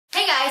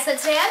guys, so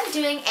today I'm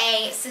doing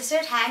a sister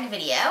tag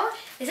video.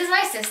 This is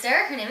my sister,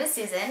 her name is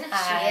Susan.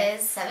 Hi. She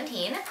is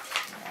 17.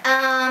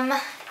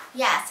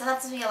 Yeah, so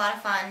that's going to be a lot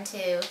of fun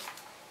to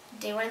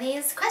do one of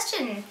these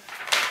question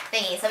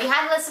thingies. So we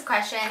have a list of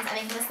questions, and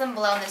you can list them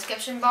below in the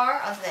description bar.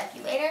 I'll do that for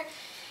you later.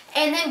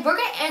 And then we're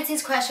going to answer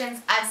these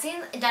questions. I've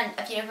seen it done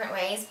a few different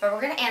ways, but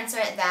we're going to answer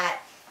it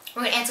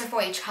we're going to answer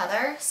for each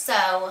other.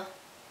 So,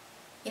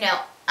 you know,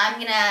 I'm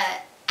going to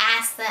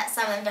ask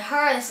some of them to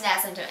her, and this is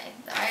ask them to me.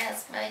 Is that right?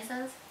 That's what it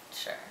says?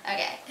 Sure.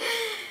 Okay.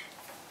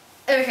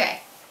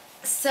 Okay.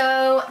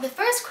 So the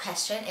first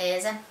question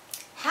is,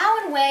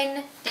 how and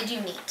when did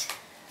you meet?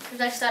 Would you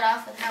like to start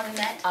off with how we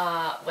met?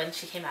 When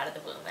she came out of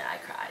the womb and I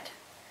cried.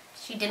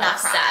 She did not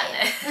cry.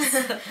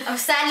 Sadness. Of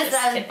sadness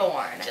that I was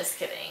born. Just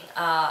kidding.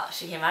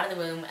 She came out of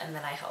the womb and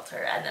then I held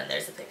her, and then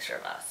there's a picture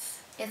of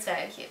us. It's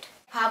very cute.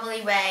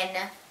 Probably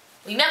when...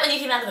 We met when you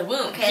came out of the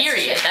womb, okay,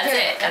 period. That's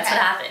it. That's okay.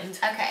 what happened.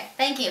 Okay,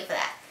 thank you for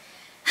that.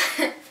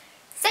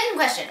 Second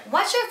question,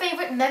 what's your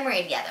favorite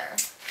memory together?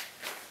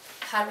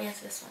 How do we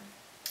answer this one?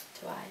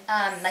 Do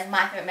I? Like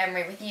my favorite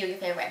memory with you, your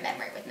favorite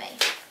memory with me.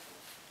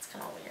 It's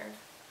kind of weird.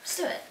 Let's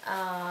do it.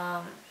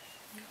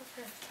 You go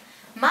first.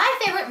 My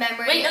favorite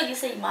memory... Wait, no, you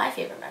say my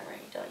favorite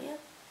memory, don't you?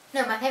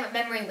 No, my favorite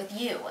memory with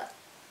you.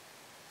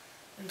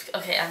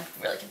 Okay, I'm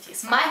really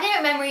confused. My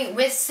favorite memory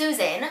with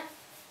Susan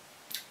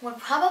would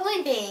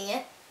probably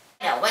be,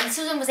 when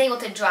Susan was able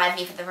to drive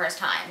me for the first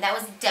time. That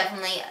was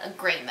definitely a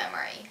great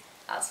memory.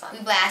 That was fun. We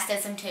blasted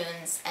some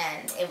tunes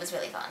and it was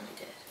really fun. We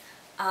did.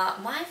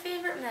 My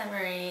favorite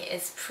memory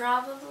is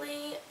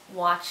probably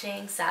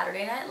watching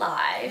Saturday Night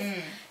Live,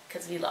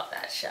 because we love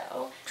that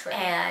show. True.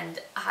 And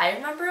I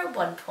remember at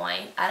one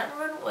point, I don't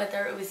remember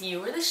whether it was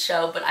you or the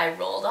show, but I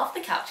rolled off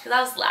the couch because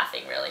I was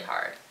laughing really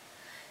hard.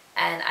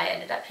 And I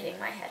ended up hitting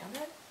my head on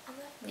the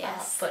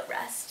Yes.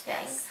 footrest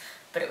thing. Yes.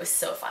 But it was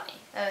so funny.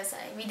 That was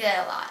funny. We did it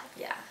a lot.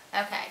 Yeah.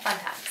 Okay. Fun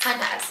times. Fun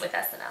times. With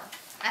SNL.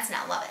 That's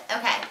not love it.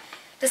 Okay.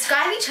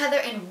 Describe each other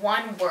in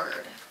one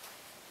word.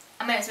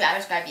 I'm going to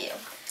describe you.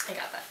 I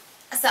got that.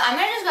 So I'm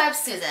going to describe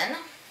Susan.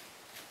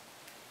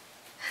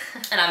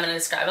 And I'm going to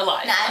describe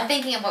Eliza. No, I'm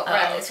thinking of what word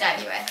I'm going to describe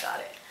you with. Got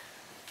it.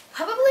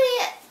 Probably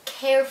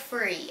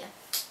carefree.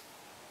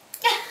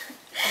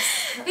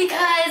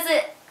 Because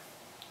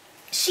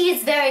she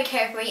is very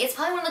carefree. It's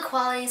probably one of the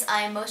qualities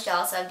I'm most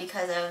jealous of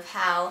because of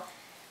how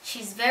she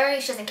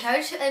doesn't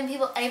care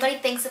what anybody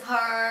thinks of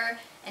her,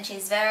 and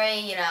she's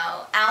very,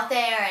 out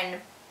there,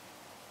 and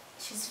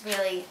she's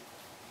really,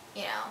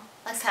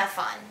 likes to have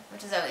fun,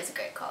 which is always a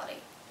great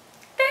quality.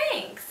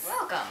 Thanks. You're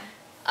welcome.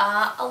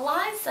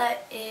 Eliza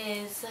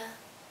is...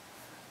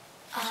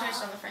 I'm sure you're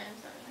still in the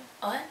frames.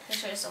 What? I'm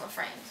sure you're still in the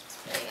frames.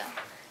 There you go.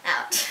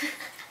 Out.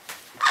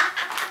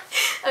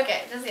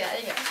 Okay, just yeah,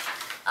 there you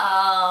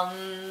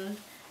go.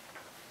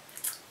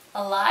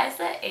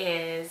 Eliza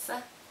is...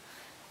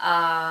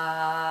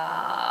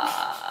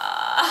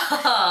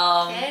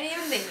 Can't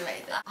even think of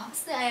anything.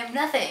 Honestly, I am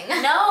nothing.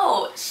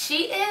 No,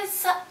 she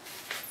is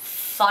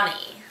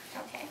funny.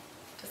 Okay.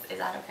 Is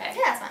that okay?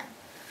 Yeah, that's fine.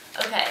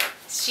 Okay,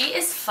 she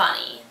is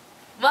funny.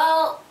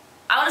 Well,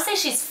 I want to say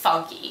she's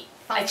funky.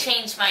 I Funky.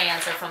 changed my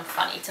answer from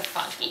funny to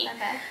funky.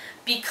 Okay.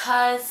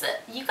 Because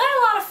you got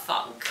a lot of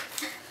funk.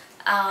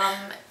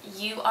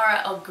 You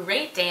are a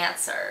great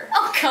dancer.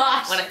 Oh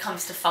gosh. When it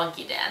comes to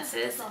funky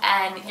dances, Oh,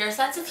 and horrible. your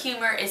sense of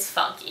humor is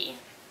funky.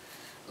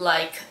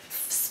 Like,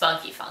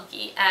 spunky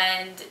funky.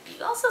 And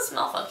you also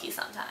smell funky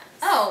sometimes.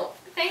 Oh,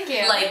 thank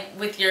you. Like,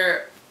 with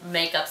your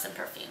makeups and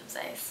perfumes,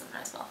 I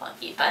sometimes smell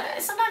funky. But Okay.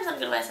 sometimes in a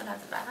good way,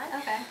 sometimes in a bad way.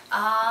 Okay.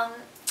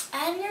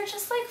 And you're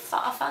just like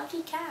a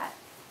funky cat.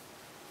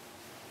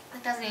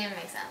 That doesn't even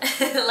make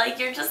sense. Like,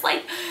 you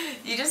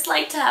just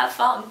like to have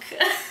funk.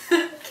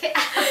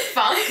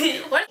 Funk?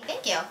 What?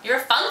 Thank you. You're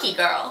a funky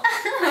girl.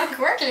 I'm a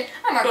quirky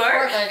girl.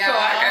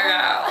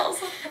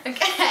 Girls.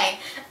 Okay.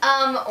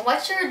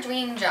 What's your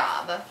dream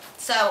job?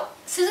 So,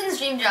 Susan's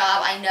dream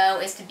job, I know,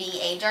 is to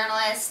be a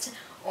journalist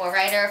or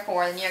writer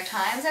for the New York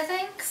Times, I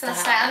think. So, the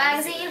Style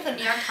magazine for the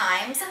New York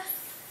Times.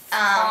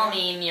 Call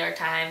me New York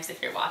Times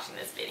if you're watching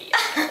this video.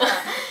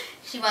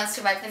 She wants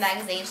to write for the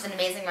magazine. She's an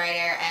amazing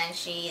writer, and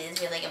she is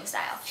really good with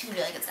style. She's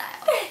really good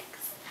style.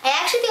 Thanks. I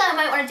actually think I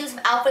might want to do some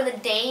outfit of the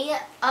day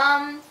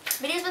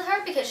videos with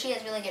her because she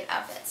has really good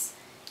outfits.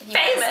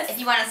 If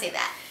you want to see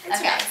that.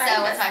 Okay,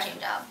 so what's my dream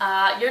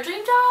job? Your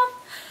dream job?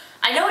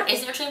 I know it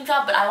isn't your dream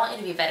job, but I want you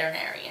to be a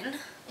veterinarian.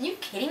 Are you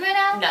kidding right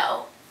now?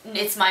 No,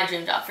 it's my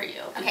dream job for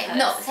you. Okay,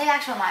 no, say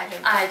actual my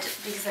dream job.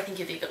 Because I think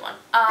you'd be a good one.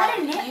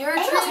 Your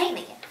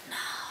dream.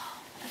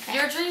 Okay.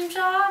 Your dream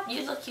job?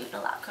 You look cute in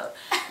a lab coat.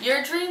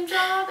 Your dream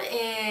job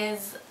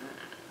is...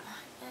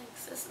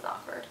 Yikes, this is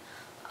awkward.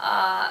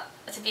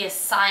 To be a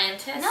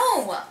scientist.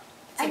 No.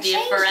 To be a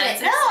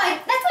forensic. No,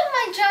 that's like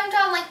my dream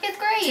job in like 5th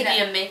grade. To be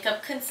a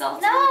makeup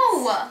consultant. No.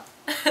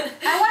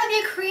 I want to be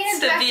a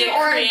creative director. To be a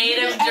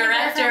creative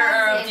director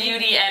or a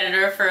beauty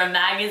editor for a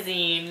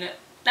magazine.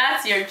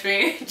 That's your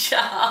dream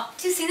job.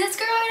 Do you see this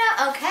girl right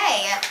now?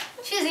 Okay.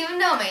 She doesn't even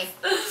know me.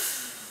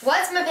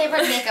 What's my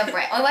favorite makeup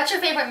brand? What's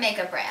your favorite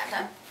makeup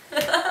brand?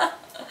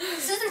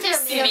 Susan's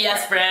favorite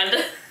CVS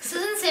brand.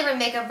 Susan's favorite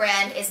makeup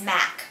brand is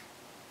MAC.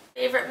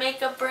 Favorite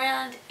makeup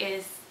brand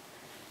is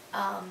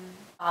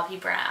Bobbi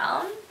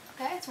Brown.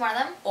 Okay, it's one of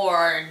them.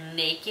 Or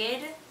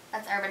Naked.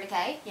 That's Urban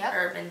Decay. Yep.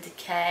 Urban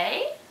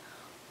Decay.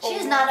 She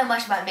does not know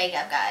much about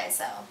makeup, guys,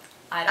 so.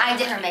 I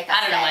did her makeup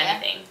I don't know today.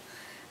 anything.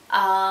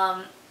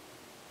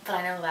 But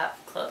I know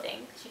about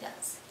clothing. She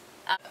does.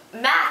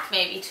 MAC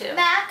maybe too.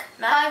 MAC,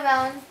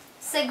 Byron,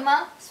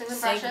 Sigma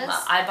brushes.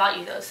 I bought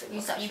you those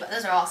Sigma.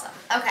 Those are awesome.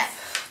 Okay.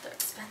 They're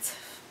expensive.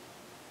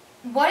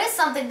 What is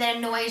something that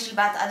annoys you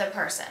about the other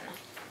person?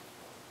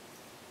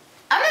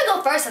 I'm gonna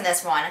go first on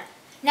this one.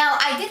 Now,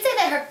 I did say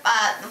that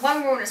her,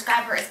 one word to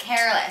describe her is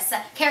careless.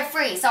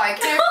 Carefree, sorry.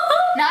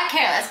 Not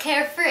careless,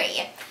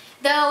 carefree.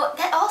 Though,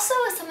 that also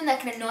is something that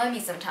can annoy me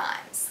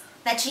sometimes.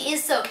 That she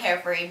is so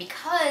carefree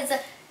because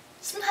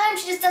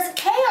sometimes she just doesn't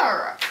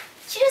care.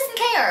 She doesn't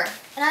care.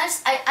 And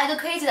I go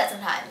crazy with that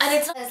sometimes. And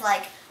it's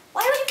like,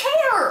 why don't you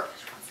care?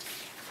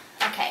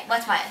 Okay,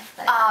 what's mine?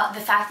 The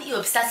fact that you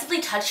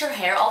obsessively touch your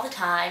hair all the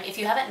time. If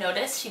you haven't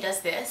noticed, she does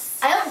this.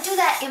 I don't do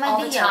that in my videos.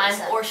 All the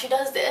time, or she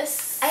does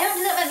this. I don't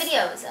do that in my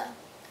videos.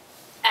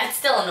 It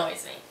still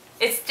annoys me.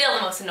 It's still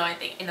the most annoying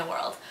thing in the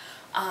world.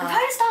 I'm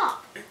trying to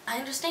stop. I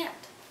understand.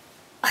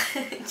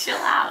 Chill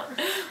out.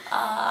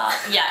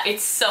 Yeah,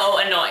 it's so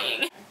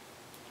annoying.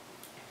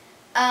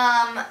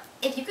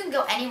 If you could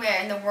go anywhere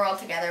in the world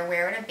together,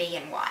 where would it be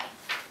and why?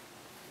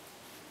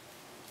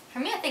 For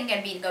me, I think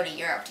it'd be to go to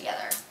Europe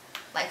together.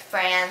 Like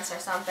France or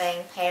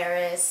something,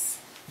 Paris.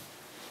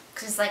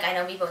 Because like I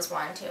know we both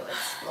want to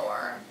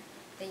explore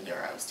the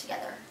Euros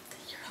together. The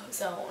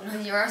Eurozone.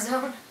 The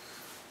Eurozone?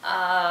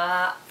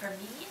 For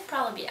me, it'd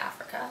probably be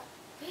Africa.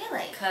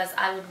 Really? Because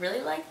I would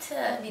really like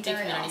to do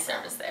community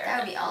service there.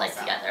 That would be awesome. Like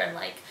together and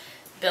like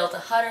build a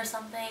hut or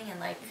something and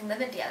like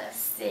live it together.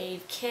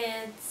 Save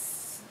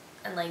kids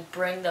and like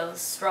bring those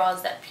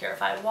straws that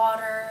purify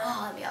water.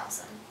 Oh, that'd be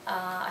awesome.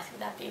 I think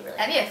that'd be really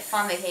That'd nice. be a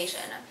fun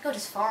vacation. Go to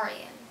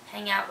safari and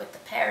hang out with the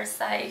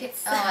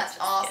parasites. Oh, that's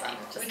awesome.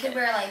 We could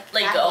wear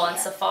like go on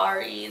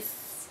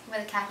safaris. Wear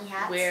the khaki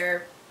hats.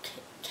 Wear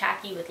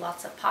khaki with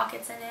lots of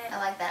pockets in it. I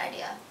like that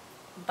idea.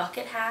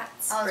 Bucket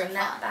hats. Oh, bring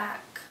that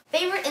back.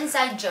 Favorite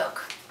inside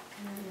joke?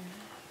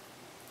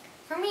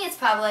 For me, it's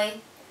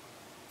probably,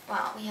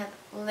 well, we have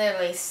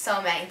literally so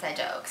many inside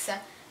jokes,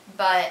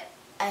 but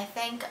I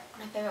think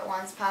my favorite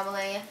one's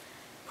probably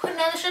put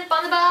another shrimp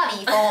on the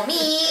body for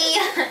me.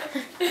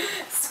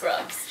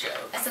 Scrubs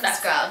joke. That's some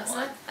Scrubs.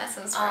 That's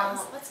some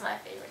Scrubs. What's my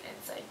favorite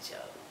inside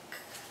joke?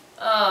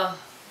 Oh,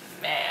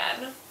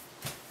 man.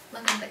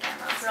 Look at the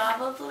camera.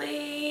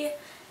 Probably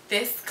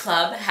this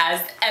club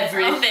has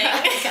everything.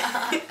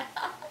 Oh my God.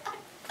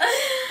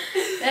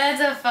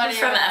 That's a funny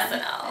From one.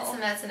 SNL. It's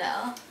from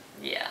SNL.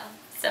 Yeah.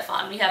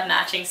 Stefan. We have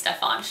matching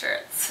Stefan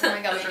shirts. Oh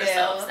my God, we We're do.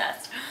 so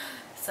obsessed.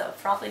 So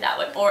probably that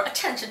one. Or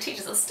attention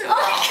teachers and students.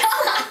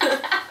 Oh my God.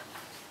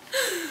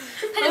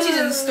 Attention teachers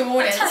and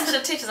students.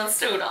 Attention teachers and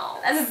students.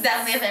 That's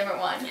definitely a favorite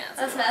one. Yeah,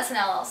 that's from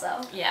SNL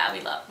also. Yeah,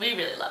 we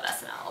really love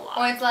SNL a lot.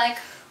 Or it's like,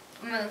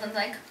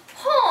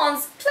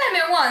 Hans, play me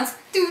once,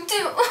 do.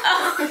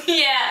 Oh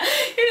yeah,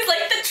 it was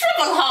like the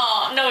triple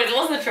horn. No, it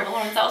wasn't the triple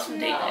horns. That was from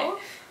Day Day.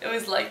 It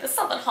was like the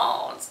Southern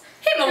horns.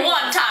 Hit me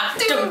one time,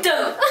 do.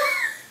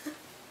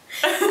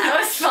 That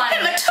was funny.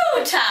 Hit me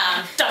two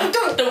times,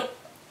 do.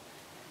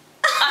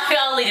 I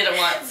only did it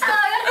once.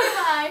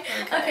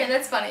 Oh, okay,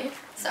 that's funny.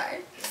 Sorry.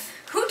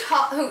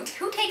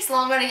 Who takes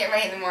longer to get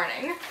ready in the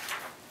morning?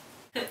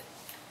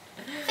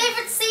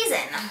 Favorite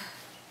season?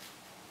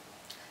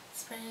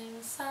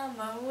 Spring,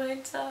 summer,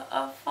 winter,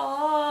 or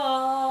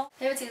fall.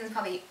 Favorite season is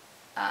probably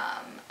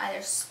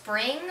either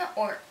spring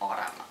or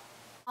autumn.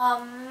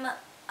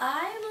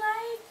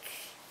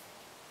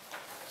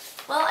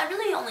 Well, I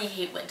really only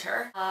hate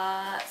winter.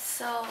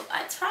 So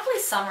it's probably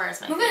summer is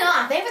my favorite. Moving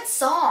on, favorite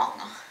song.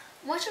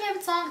 What's your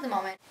favorite song at the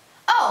moment?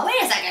 Oh,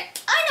 wait a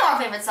second. I know our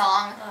favorite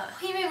song.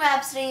 Bohemian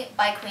Rhapsody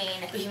by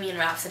Queen. Bohemian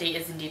Rhapsody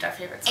is indeed our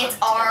favorite song. It's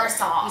our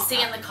song. We sing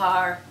in the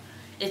car.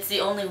 It's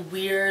the only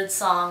weird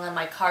song on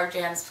my car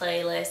jams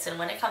playlist, and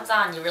when it comes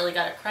on, you really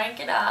gotta crank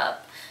it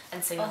up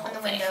and sing the whole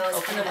thing.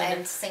 Open the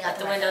windows, sing let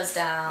the windows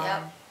down.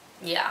 Yep.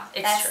 Yeah,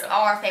 it's That's true.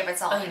 our favorite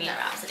song. Bohemian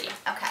Rhapsody.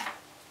 Okay.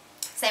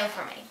 Same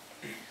for me.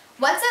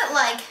 What's it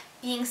like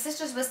being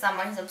sisters with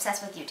someone who's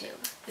obsessed with YouTube?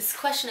 This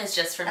question is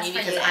just for me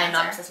because I'm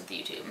not obsessed with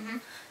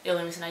YouTube. The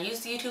only reason I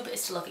use YouTube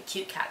is to look at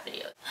cute cat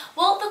videos.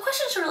 Well, the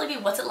question should really be,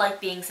 what's it like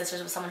being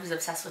sisters with someone who's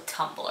obsessed with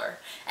Tumblr?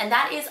 And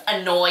that is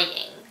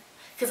annoying.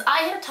 Because I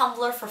had a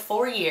Tumblr for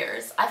 4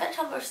 years. I've had a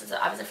Tumblr since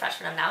I was a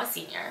freshman. I'm now a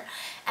senior.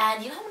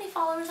 And you know how many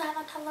followers I have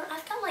on Tumblr?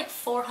 I've got like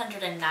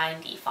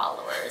 490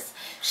 followers.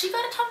 She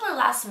got a Tumblr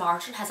last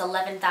March and has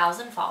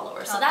 11,000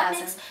 followers. 12, so that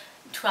makes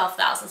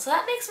 12,000. So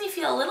that makes me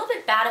feel a little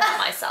bit bad about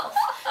myself.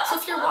 So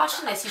if you're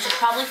watching this, you should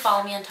probably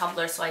follow me on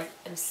Tumblr so I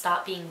am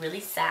stop being really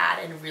sad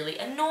and really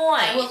annoyed.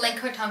 I will link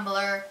her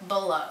Tumblr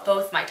below.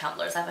 Both my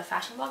Tumblrs. I have a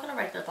fashion blog and a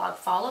regular blog.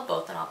 Follow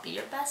both and I'll be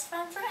your best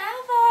friend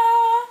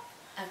forever.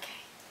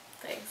 Okay.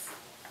 Thanks.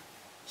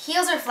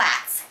 Heels or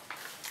flats?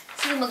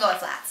 Susan will go with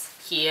flats.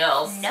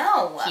 Heels.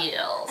 No.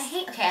 Heels. I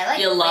hate. Okay, I like.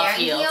 You love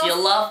heels. You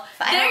love.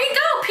 There you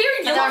go.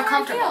 Period. You love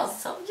wearing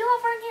heels. So you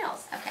love wearing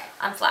heels. Okay.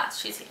 I'm flats.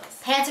 She's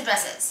heels. Pants or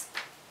dresses?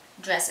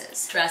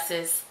 Dresses.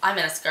 Dresses. I'm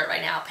in a skirt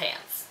right now.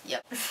 Pants.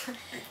 Yep.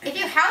 If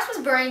your house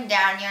was burning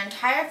down and your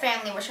entire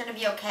family was sure to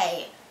be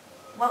okay,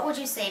 what would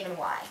you save and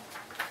why?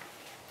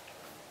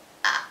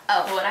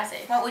 What would I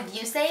save? What would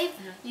you save?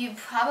 You'd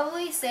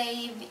probably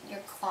save your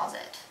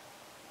closet.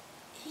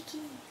 Iggy.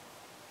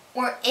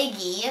 Or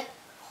Iggy,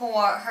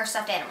 or her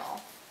stuffed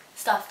animal.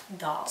 Stuffed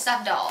doll.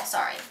 Stuffed doll,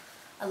 sorry.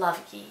 I love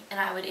Iggy, and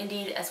I would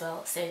indeed as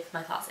well save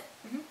my closet.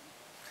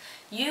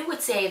 You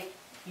would save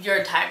your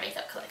entire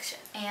makeup collection.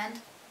 And?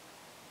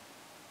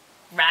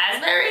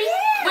 Raspberry?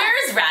 Yeah.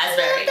 Where is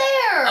Raspberry? She's not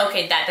there.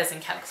 Okay, that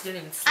doesn't count because you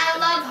don't even sleep I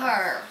love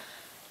her.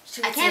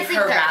 I can't sleep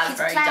with her.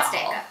 She's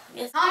plastic.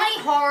 Yes. Comedy,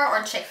 horror,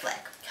 or chick flick?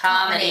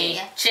 Comedy.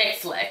 Chick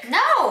flick.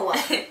 No!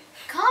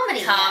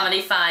 Comedy.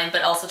 Comedy, fine,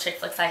 but also chick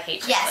flicks. I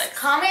hate chick flicks. Yes,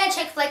 comedy and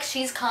chick flick,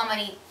 she's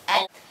comedy.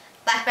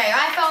 Blackberry or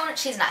iPhone,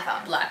 she's an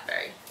iPhone.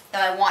 Blackberry. Though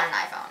I want an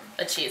iPhone.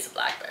 But she is a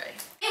Blackberry.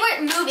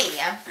 Favorite movie?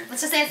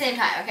 Let's just say at the same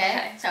time,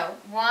 okay? So,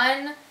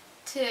 1,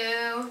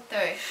 2, 3.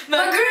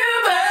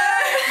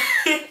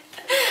 MacGruber!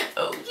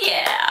 Oh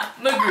yeah,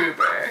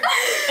 MacGruber.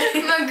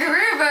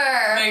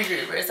 MacGruber!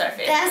 MacGruber is our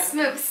favorite. Best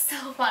movie, so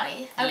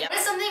funny. Okay, Yep. what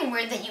is something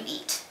weird that you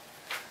eat?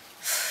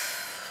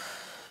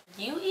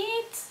 You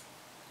eat?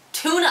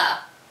 Tuna.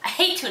 I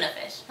hate tuna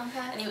fish.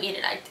 Okay. And you eat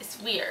it. It's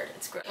weird.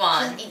 It's gross. She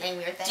doesn't eat any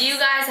weird things. Do you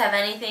guys have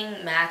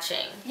anything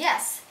matching?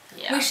 Yes.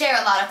 Yeah. We share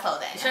a lot of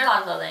clothing. We share a lot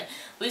of clothing.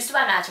 We used to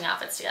buy matching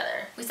outfits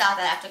together. We stopped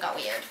that after it got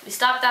weird. We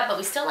stopped that, but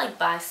we still like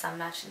buy some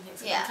matching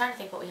things. Yeah. I'm trying to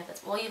think what we have.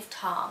 Well, you have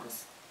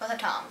Tom's. Both are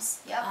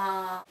Toms. Yep.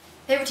 Uh,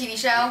 Favorite TV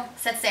show?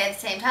 Let's say at the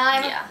same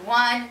time. Yeah.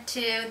 1,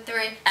 2, 3.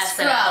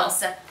 SNL.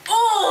 Scrubs.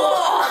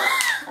 Oh!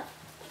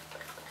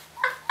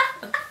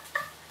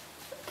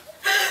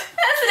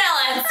 SNL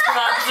and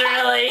Scrubs,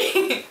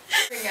 really.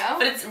 There you go.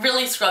 But it's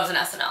really Scrubs and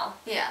SNL.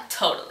 Yeah.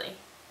 Totally.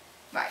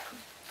 Right.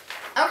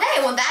 Okay,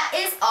 well that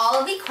is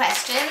all the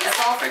questions. That's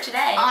all for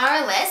today. On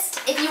our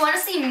list. If you want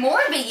to see more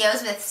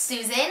videos with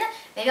Susan,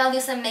 maybe I'll do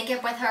some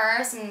makeup with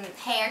her, some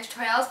hair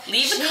tutorials.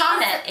 Leave a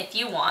comment if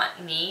you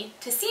want me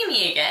to see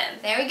me again.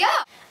 There we go.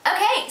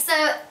 Okay, so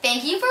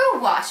thank you for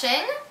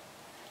watching.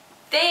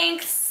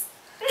 Thanks.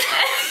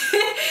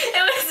 It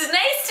was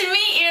nice to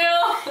meet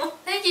you.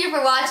 Thank you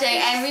for watching,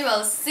 and we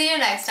will see you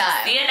next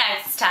time. See you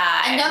next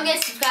time. And don't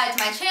forget to subscribe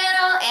to my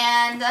channel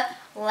and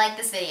like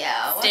this video.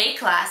 Stay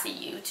classy,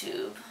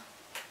 YouTube.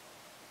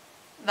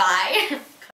 Bye.